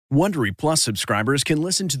Wondery Plus subscribers can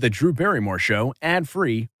listen to The Drew Barrymore Show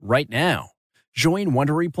ad-free right now. Join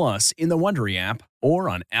Wondery Plus in the Wondery app or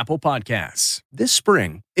on Apple Podcasts. This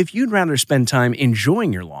spring, if you'd rather spend time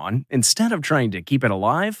enjoying your lawn instead of trying to keep it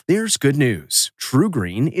alive, there's good news. True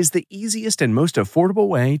Green is the easiest and most affordable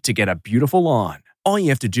way to get a beautiful lawn. All you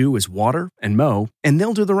have to do is water and mow, and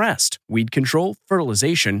they'll do the rest. Weed control,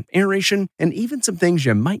 fertilization, aeration, and even some things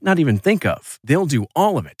you might not even think of. They'll do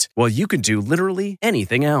all of it, while you can do literally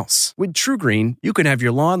anything else. With True Green, you can have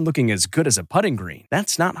your lawn looking as good as a putting green.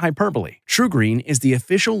 That's not hyperbole. True Green is the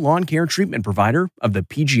official lawn care treatment provider of the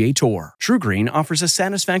PGA Tour. True Green offers a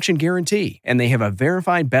satisfaction guarantee, and they have a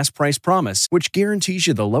verified best price promise, which guarantees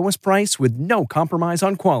you the lowest price with no compromise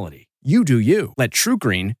on quality. You do you. Let True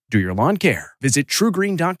Green do your lawn care. Visit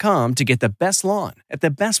truegreen.com to get the best lawn at the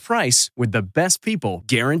best price with the best people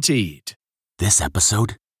guaranteed. This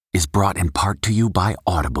episode is brought in part to you by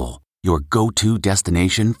Audible, your go-to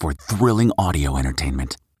destination for thrilling audio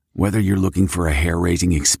entertainment. Whether you're looking for a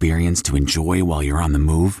hair-raising experience to enjoy while you're on the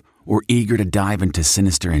move or eager to dive into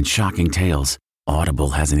sinister and shocking tales, Audible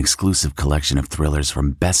has an exclusive collection of thrillers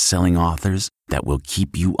from best-selling authors that will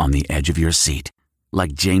keep you on the edge of your seat.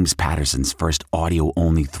 Like James Patterson's first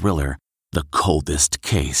audio-only thriller, The Coldest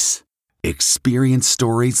Case. Experience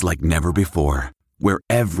stories like never before, where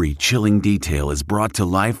every chilling detail is brought to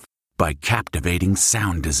life by captivating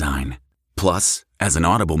sound design. Plus, as an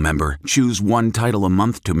Audible member, choose one title a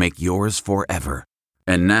month to make yours forever.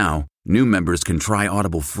 And now, new members can try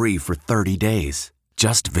Audible free for 30 days.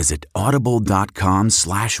 Just visit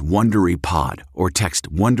audible.com/WonderyPod or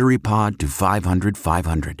text WonderyPod to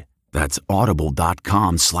 500-500. That's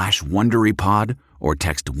audible.com/WonderyPod or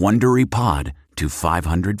text WonderyPod to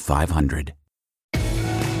 500-500.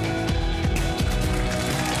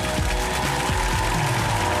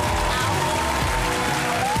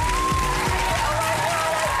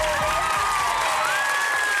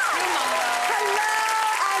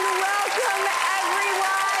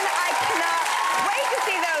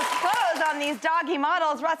 Doggy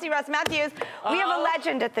models, Russ Matthews. We have a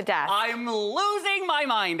legend at the desk. I'm losing my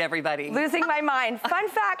mind, everybody. Losing my mind. Fun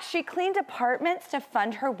fact, she cleaned apartments to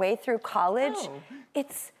fund her way through college. Oh.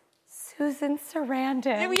 It's Susan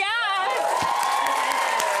Sarandon. Yes!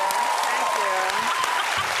 Thank you.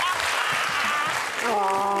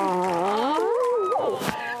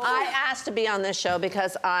 I asked to be on this show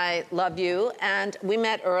because I love you, and we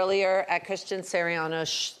met earlier at Christian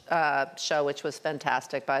Siriano's show, which was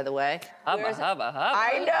fantastic, by the way. Hubba.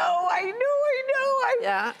 I know.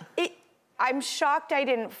 Yeah. I'm shocked I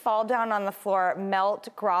didn't fall down on the floor, melt,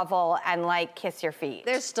 grovel, and kiss your feet.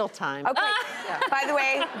 There's still time. Okay. By the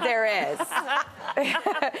way, there is.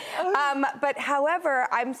 But however,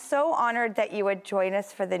 I'm so honored that you would join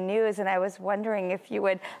us for the news, and I was wondering if you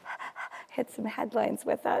would hit some headlines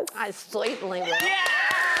with us. I certainly will. Yeah!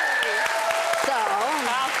 So,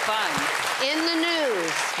 how fun. In the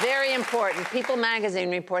news, very important, People magazine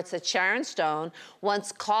reports that Sharon Stone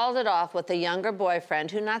once called it off with a younger boyfriend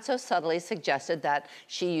who not so subtly suggested that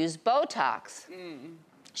she use Botox.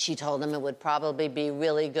 She told him it would probably be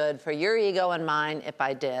really good for your ego and mine if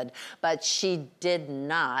I did, but she did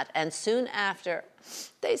not, and soon after,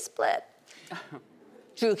 they split.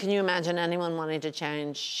 Drew, can you imagine anyone wanting to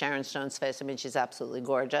change Sharon Stone's face? I mean, she's absolutely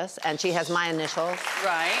gorgeous, and she has my initials.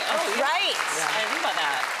 Right. Oh, right. Yeah. I think about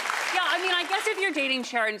that. Yeah, I mean, I guess if you're dating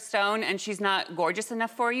Sharon Stone and she's not gorgeous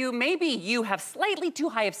enough for you, maybe you have slightly too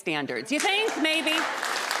high of standards. You think? Maybe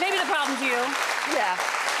the problem's you. Yeah.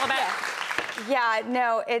 Well, Yeah,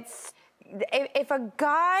 no, it's... If a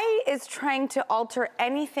guy is trying to alter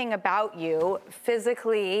anything about you,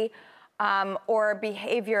 physically... or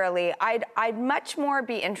behaviorally, I'd much more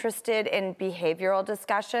be interested in behavioral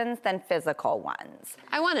discussions than physical ones.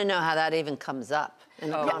 I want to know how that even comes up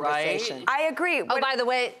in the conversation. Right? I agree. Oh, by the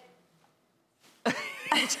way,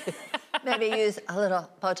 maybe use a little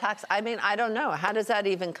Botox. I mean, I don't know. How does that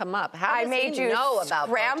even come up? How does I made he you know about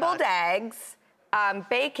scrambled Botox? eggs,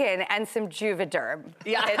 bacon, and some Juvederm.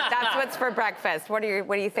 Yeah. That's what's for breakfast. What do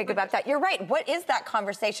you think about that? You're right. What is that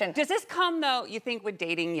conversation? Does this come, though, you think, with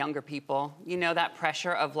dating younger people? You know, that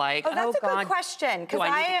pressure of Oh, that's a God, good question. do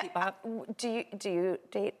I need to keep up? Do you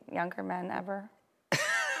date younger men ever?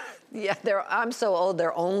 Yeah, I'm so old,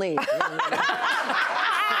 they're only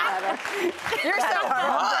You're so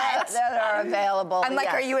hot. that are available. I'm like,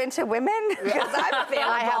 yes. Are you into women? Because I'm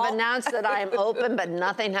available. I have announced that I am open, but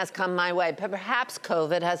nothing has come my way. Perhaps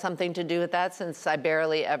COVID has something to do with that, since I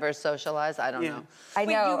barely ever socialize. I don't know. I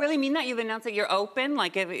know. Wait, you really mean that? You've announced that you're open?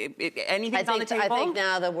 Like, if anything's on the table? I think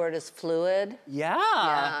now the word is fluid. Yeah.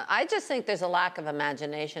 Yeah. I just think there's a lack of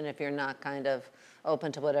imagination if you're not kind of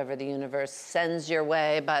open to whatever the universe sends your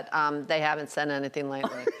way, but they haven't sent anything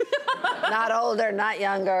lately. Not older, not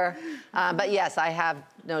younger. But yes, I have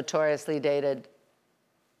notoriously dated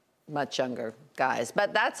much younger guys.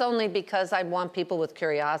 But that's only because I want people with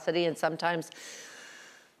curiosity, and sometimes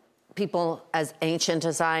people as ancient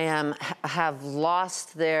as I am have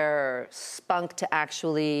lost their spunk to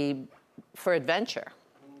actually, for adventure.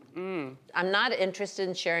 I'm not interested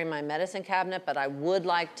in sharing my medicine cabinet, but I would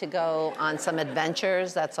like to go on some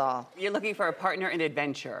adventures, that's all. You're looking for a partner in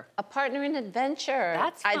adventure. A partner in adventure.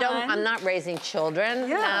 That's fun. I'm not raising children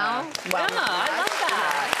now. Well, I love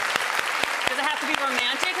that. Does it have to be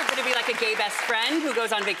romantic, or could it be like a gay best friend who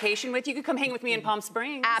goes on vacation with you? You could come hang with me in Palm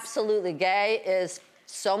Springs. Absolutely. Gay is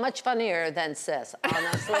so much funnier than cis,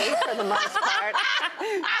 honestly, for the most part.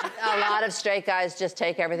 A lot of straight guys just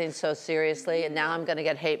take everything so seriously, and now I'm going to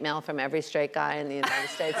get hate mail from every straight guy in the United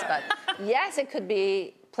States. But yes, it could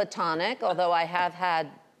be platonic, although I have had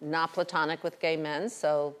not platonic with gay men,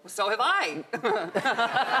 so... So have I.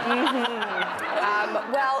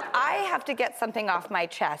 Well, I have to get something off my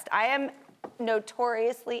chest. I am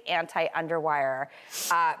notoriously anti-underwire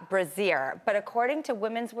brassiere, but according to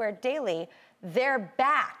Women's Wear Daily, they're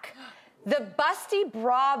back. The busty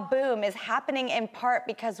bra boom is happening in part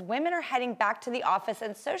because women are heading back to the office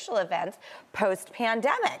and social events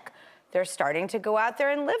post-pandemic. They're starting to go out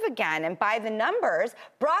there and live again. And by the numbers,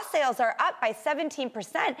 bra sales are up by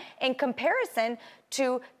 17% in comparison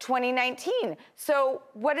to 2019. So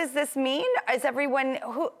what does this mean? Is everyone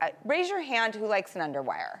raise your hand who likes an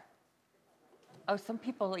underwire? Oh, some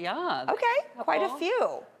people, yeah. Okay, quite a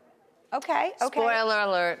few. Okay. Spoiler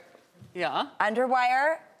alert. Yeah.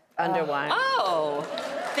 Underwire? Underwire. Oh,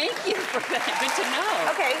 thank you for that. Good to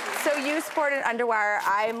know. Okay, so you sport an underwire.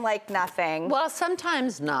 I'm like nothing. Well,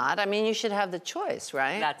 sometimes not. I mean, you should have the choice,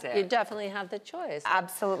 right? That's it. You definitely have the choice.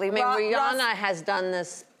 Absolutely. I mean, Rihanna has done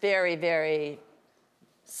this very, very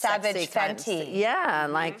Savage Fenty. Yeah,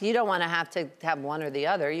 like you don't want to have one or the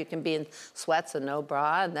other. You can be in sweats and no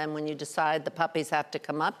bra, and then when you decide the puppies have to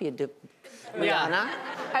come up, you do Rihanna.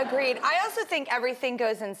 Agreed. I also think everything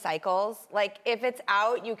goes in cycles. Like, if it's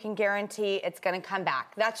out, you can guarantee it's going to come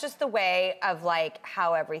back. That's just the way of, like,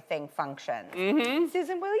 how everything functions. Mm-hmm.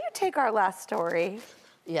 Susan, will you take our last story?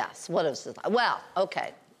 Yes. What is it? Well,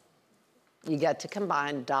 okay. You get to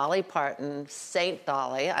combine Dolly Parton, Saint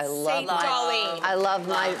Dolly. I love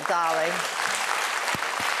my Dolly.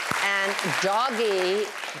 And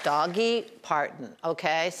Doggy Parton,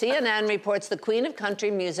 okay? CNN reports the queen of country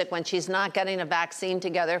music, when she's not getting a vaccine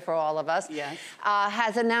together for all of us,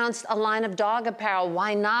 has announced a line of dog apparel.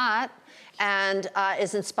 Why not? And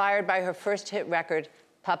is inspired by her first hit record,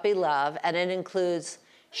 Puppy Love, and it includes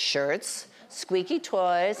shirts, squeaky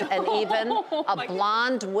toys, and even a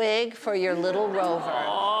blonde wig for your little rover.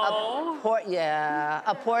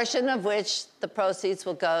 A portion of which the proceeds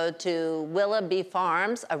will go to Willoughby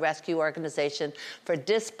Farms, a rescue organization for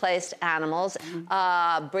displaced animals.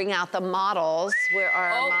 Bring out the models. Where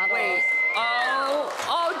are our models? Wait.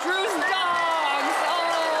 Oh, Drew's dogs.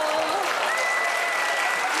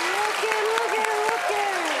 Look it.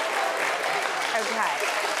 Okay.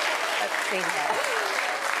 Let's see here.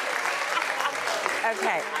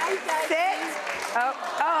 Okay. Sit.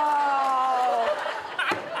 Oh.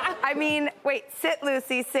 I mean, wait, sit,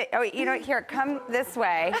 Lucy, sit. Oh, wait, you know what? Here, come this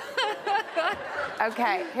way.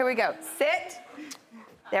 Okay, here we go. Sit.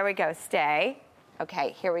 There we go. Stay.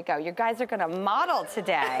 Okay, here we go. You guys are going to model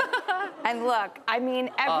today. And look, I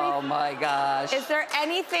mean, Oh, my gosh. Is there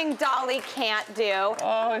anything Dolly can't do?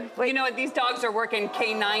 Oh, you know what? These dogs are working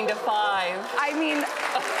K9 to 5. I mean,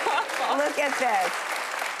 look at this.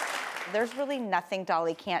 There's really nothing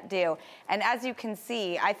Dolly can't do. And as you can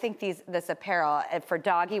see, I think this apparel for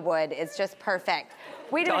Doggywood is just perfect.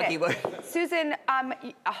 Wait a minute. Doggywood. Susan,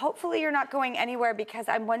 hopefully you're not going anywhere, because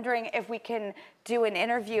I'm wondering if we can do an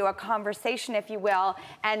interview, a conversation, if you will.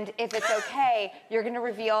 And if it's okay, you're going to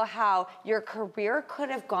reveal how your career could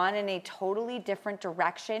have gone in a totally different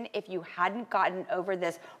direction if you hadn't gotten over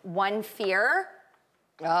this one fear.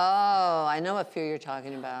 Oh, I know what fear you're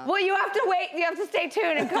talking about. Well, you have to wait. You have to stay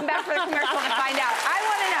tuned and come back for the commercial to find out. I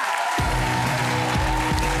want to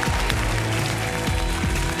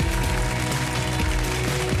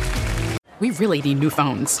know. We really need new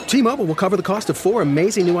phones. T-Mobile will cover the cost of 4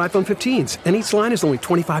 amazing new iPhone 15s, and each line is only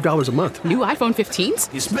 $25 a month. New iPhone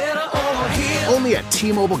 15s? It's better over here. Only at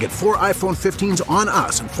T-Mobile, get 4 iPhone 15s on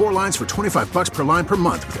us and 4 lines for $25 per line per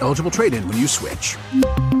month with eligible trade-in when you switch.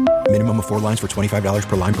 Minimum of 4 lines for $25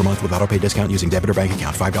 per line per month with autopay discount using debit or bank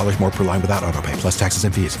account. $5 more per line without autopay, plus taxes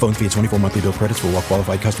and fees. Phone fee at 24 monthly bill credits for well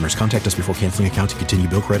qualified customers. Contact us before canceling account to continue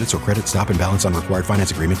bill credits or credit stop and balance on required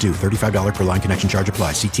finance agreement due. $35 per line connection charge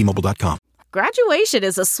applies. See T-Mobile.com. Graduation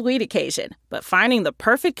is a sweet occasion, but finding the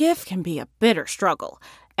perfect gift can be a bitter struggle.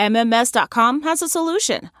 MMS.com has a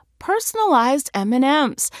solution. Personalized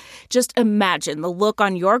M&Ms. Just imagine the look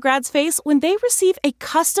on your grad's face when they receive a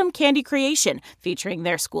custom candy creation featuring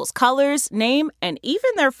their school's colors, name, and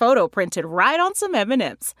even their photo printed right on some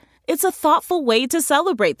M&Ms. It's a thoughtful way to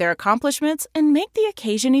celebrate their accomplishments and make the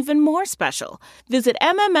occasion even more special. Visit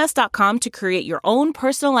MMS.com to create your own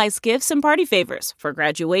personalized gifts and party favors for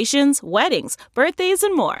graduations, weddings, birthdays,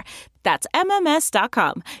 and more. That's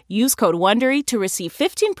MMS.com. Use code WONDERY to receive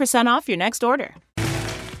 15% off your next order.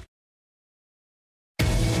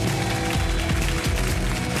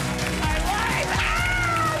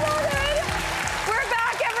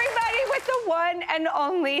 One and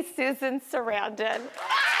only Susan Sarandon.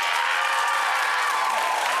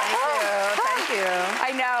 Thank you.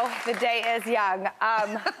 I know, the day is young.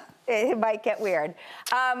 It might get weird.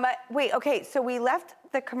 Wait, okay, so we left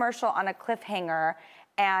the commercial on a cliffhanger,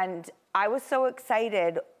 and I was so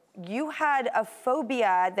excited. You had a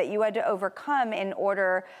phobia that you had to overcome in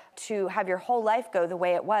order to have your whole life go the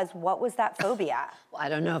way it was. What was that phobia? Well, I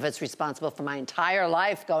don't know if it's responsible for my entire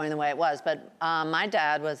life going the way it was, but my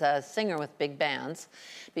dad was a singer with big bands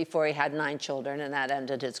before he had 9 children, and that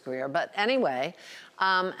ended his career. But anyway,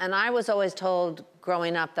 and I was always told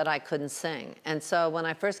growing up that I couldn't sing. And so when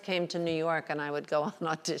I first came to New York and I would go on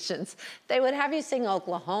auditions, they would have you sing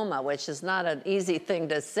Oklahoma, which is not an easy thing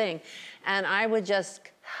to sing. And I would just,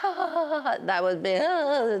 that would be,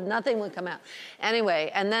 nothing would come out.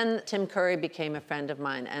 Anyway, and then Tim Curry became a friend of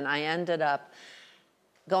mine, and I ended up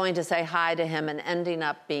going to say hi to him and ending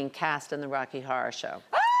up being cast in the Rocky Horror Show.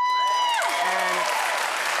 And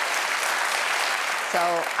so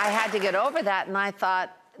I had to get over that, and I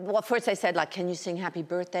thought, well, first they said, like, can you sing Happy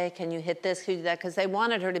Birthday? Can you hit this? Can you do that? Because they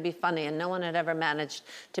wanted her to be funny, and no one had ever managed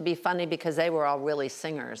to be funny because they were all really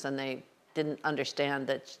singers, and they didn't understand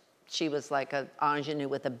that she was like an ingenue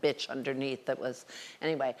with a bitch underneath that was,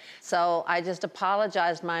 anyway. So I just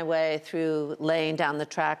apologized my way through laying down the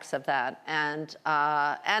tracks of that. And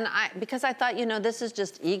because I thought, you know, this is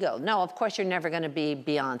just ego. No, of course you're never going to be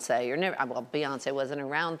Beyonce. You're never, well, Beyonce wasn't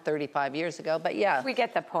around 35 years ago, but yeah. We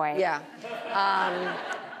get the point. Yeah.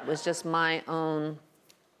 It was just my own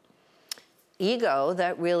ego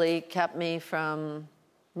that really kept me from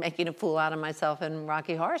making a fool out of myself in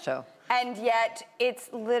Rocky Horror Show. And yet, it's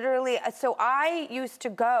literally, so I used to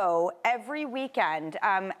go every weekend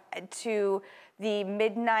to the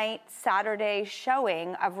midnight Saturday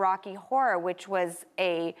showing of Rocky Horror, which was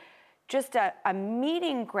just a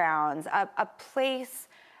meeting grounds, a place.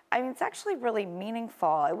 I mean, it's actually really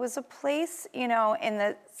meaningful. It was a place, you know, in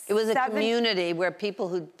the It was a community where people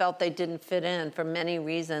who felt they didn't fit in for many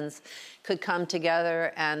reasons could come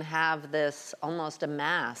together and have this almost a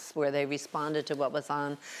mass where they responded to what was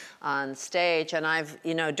on stage. And I've,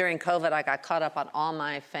 you know, during COVID, I got caught up on all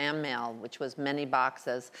my fan mail, which was many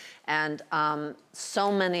boxes. And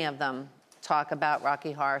so many of them talk about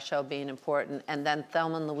Rocky Horror Show being important, and then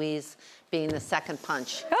Thelma and Louise being the second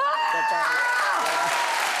punch.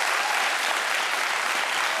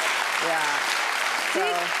 Yeah.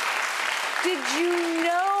 Did you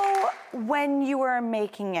know when you were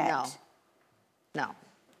making it? No.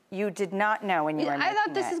 You did not know when you were making it? I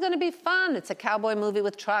thought this is going to be fun. It's a cowboy movie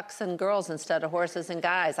with trucks and girls instead of horses and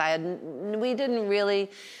guys. We didn't really.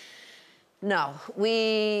 No,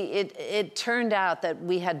 it turned out that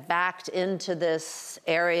we had backed into this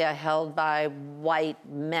area held by white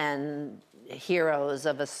men, heroes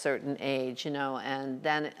of a certain age, you know, and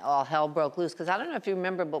then all hell broke loose. Because I don't know if you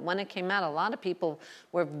remember, but when it came out, a lot of people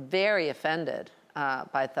were very offended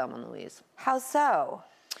by Thelma and Louise. How so?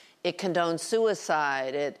 It condones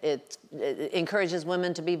suicide. It encourages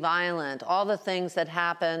women to be violent. All the things that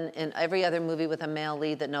happen in every other movie with a male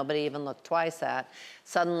lead that nobody even looked twice at.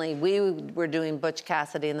 Suddenly, we were doing Butch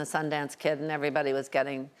Cassidy and the Sundance Kid, and everybody was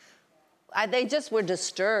getting. They just were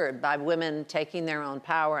disturbed by women taking their own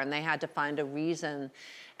power, and they had to find a reason.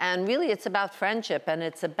 And really, it's about friendship, and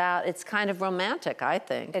it's kind of romantic, I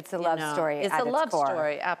think. It's a love story. It's a love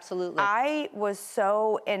story, absolutely. I was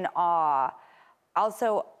so in awe.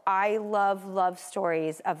 Also, I love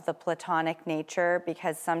stories of the platonic nature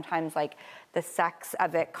because sometimes, like, the sex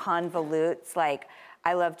of it convolutes. Like,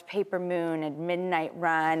 I loved Paper Moon and Midnight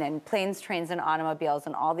Run and Planes, Trains, and Automobiles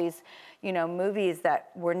and all these, you know, movies that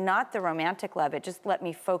were not the romantic love. It just let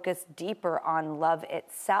me focus deeper on love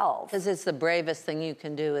itself. Because it's the bravest thing you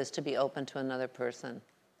can do is to be open to another person,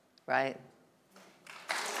 right?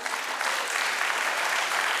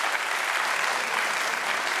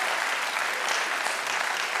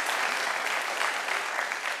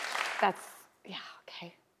 That's, yeah,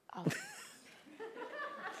 okay.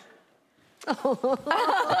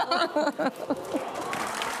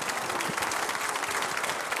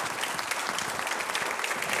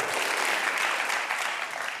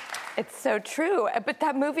 It's so true. But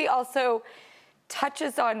that movie also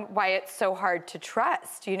touches on why it's so hard to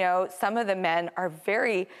trust. You know, some of the men are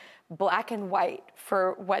very black and white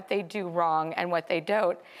for what they do wrong and what they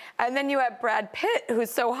don't. And then you have Brad Pitt, who's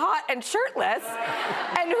so hot and shirtless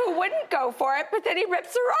and who wouldn't go for it, but then he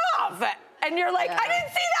rips her off. And you're like, I didn't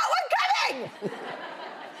see that one coming.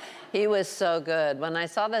 He was so good. When I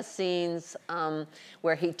saw the scenes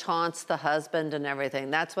where he taunts the husband and everything,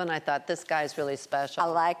 that's when I thought, this guy's really special. I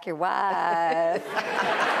like your wife.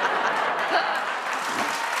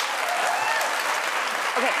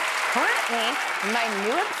 Okay, currently, my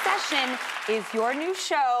new obsession is your new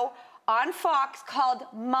show on Fox called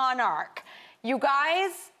Monarch. You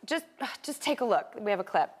guys, just take a look. We have a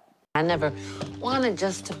clip. I never wanted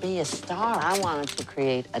just to be a star. I wanted to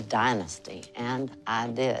create a dynasty, and I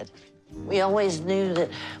did. We always knew that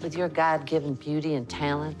with your God-given beauty and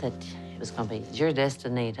talent that it was going to be your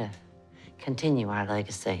destiny to continue our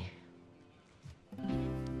legacy.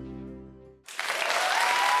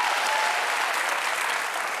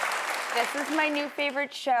 This is my new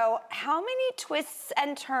favorite show. How many twists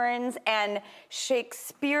and turns and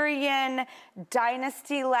Shakespearean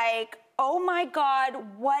dynasty-like, oh my God,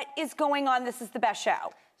 what is going on? This is the best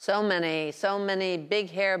show. So many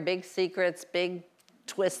big hair, big secrets, big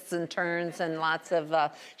twists and turns, and lots of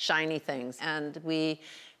shiny things. And we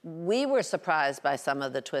were surprised by some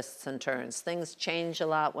of the twists and turns. Things change a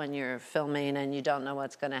lot when you're filming and you don't know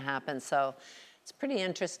what's going to happen. So it's pretty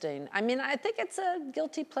interesting. I mean, I think it's a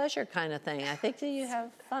guilty pleasure kind of thing. I think that you have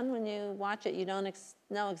fun when you watch it. You don't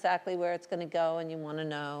know exactly where it's going to go, and you want to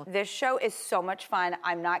know. This show is so much fun.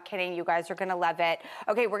 I'm not kidding. You guys are going to love it.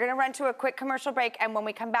 Okay, we're going to run to a quick commercial break, and when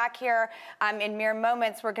we come back here in mere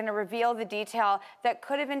moments, we're going to reveal the detail that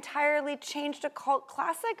could have entirely changed a cult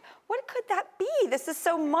classic. What could that be? This is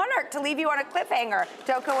so Monarch to leave you on a cliffhanger.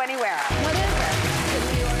 Don't go anywhere. What is it?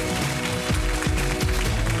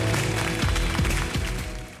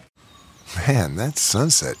 Man, that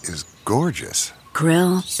sunset is gorgeous.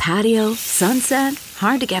 Grill, patio, sunset.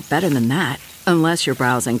 Hard to get better than that. Unless you're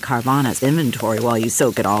browsing Carvana's inventory while you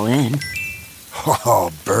soak it all in.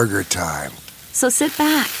 Oh, burger time. So sit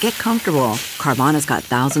back, get comfortable. Carvana's got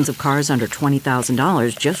thousands of cars under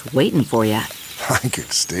 $20,000 just waiting for you. I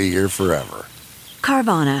could stay here forever.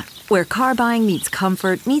 Carvana, where car buying meets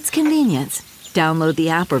comfort meets convenience. Download the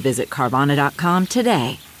app or visit Carvana.com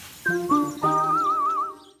today.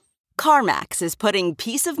 CarMax is putting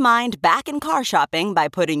peace of mind back in car shopping by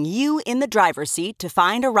putting you in the driver's seat to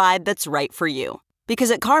find a ride that's right for you. Because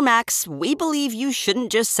at CarMax, we believe you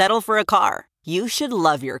shouldn't just settle for a car. You should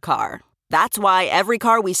love your car. That's why every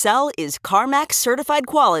car we sell is CarMax certified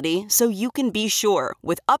quality, so you can be sure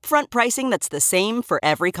with upfront pricing that's the same for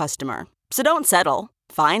every customer. So don't settle.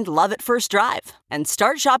 Find love at first drive and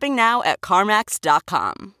start shopping now at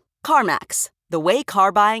CarMax.com. CarMax, the way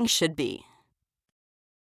car buying should be.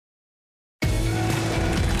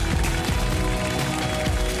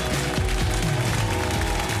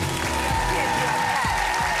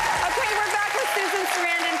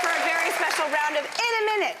 Round of In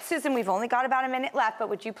a Minute. Susan, we've only got about a minute left, but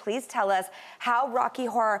would you please tell us how Rocky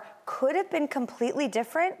Horror could have been completely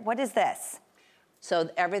different? What is this? So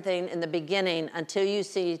everything in the beginning, until you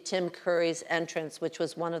see Tim Curry's entrance, which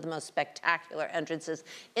was one of the most spectacular entrances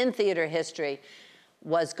in theater history,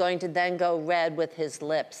 was going to then go red with his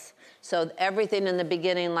lips. So everything in the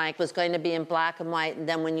beginning, was going to be in black and white, and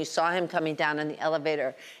then when you saw him coming down in the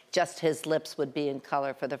elevator, just his lips would be in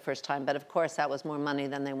color for the first time. But of course, that was more money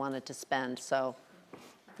than they wanted to spend, so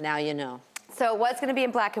now you know. So what's going to be in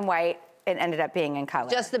black and white? It ended up being in color.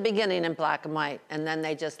 Just the beginning in black and white, and then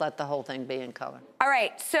they just let the whole thing be in color. All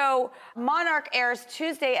right, so Monarch airs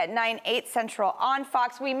Tuesday at 9/8 Central on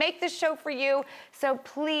Fox. We make this show for you, so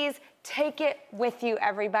please take it with you,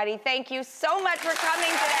 everybody. Thank you so much for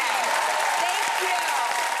coming today. Thank you.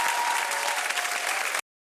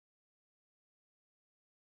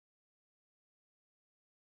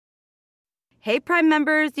 Hey, Prime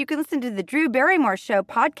members, you can listen to the Drew Barrymore Show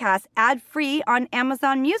podcast ad-free on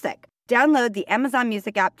Amazon Music. Download the Amazon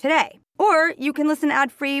Music app today. Or you can listen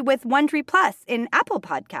ad-free with Wondery Plus in Apple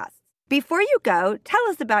Podcasts. Before you go, tell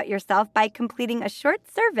us about yourself by completing a short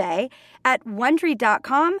survey at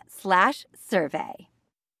Wondery.com/survey.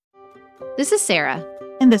 This is Sarah.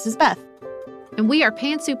 And this is Beth. And we are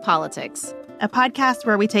Pantsuit Politics, a podcast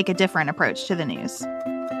where we take a different approach to the news.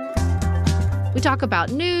 We talk about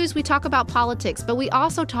news, we talk about politics, but we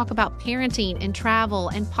also talk about parenting and travel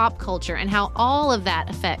and pop culture and how all of that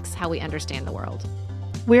affects how we understand the world.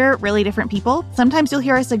 We're really different people. Sometimes you'll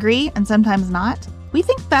hear us agree and sometimes not. We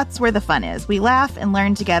think that's where the fun is. We laugh and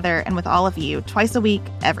learn together and with all of you twice a week,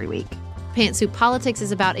 every week. Pantsuit Politics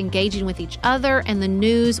is about engaging with each other and the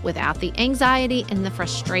news without the anxiety and the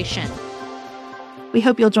frustration. We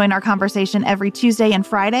hope you'll join our conversation every Tuesday and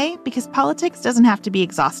Friday because politics doesn't have to be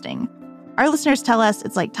exhausting. Our listeners tell us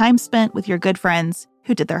it's like time spent with your good friends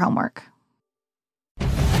who did their homework.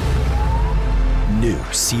 New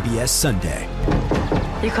CBS Sunday.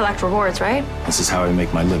 You collect rewards, right? This is how I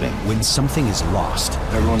make my living. When something is lost,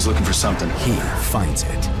 everyone's looking for something. He finds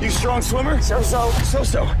it. You strong swimmer? So-so.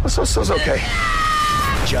 So-so's okay.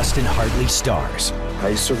 Justin Hartley stars. How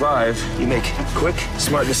you survive, you make quick,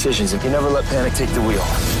 smart decisions, and you never let panic take the wheel.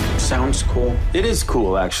 Sounds cool. It is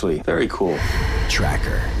cool, actually. Very cool.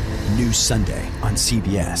 Tracker. New Sunday on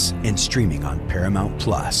CBS and streaming on Paramount+.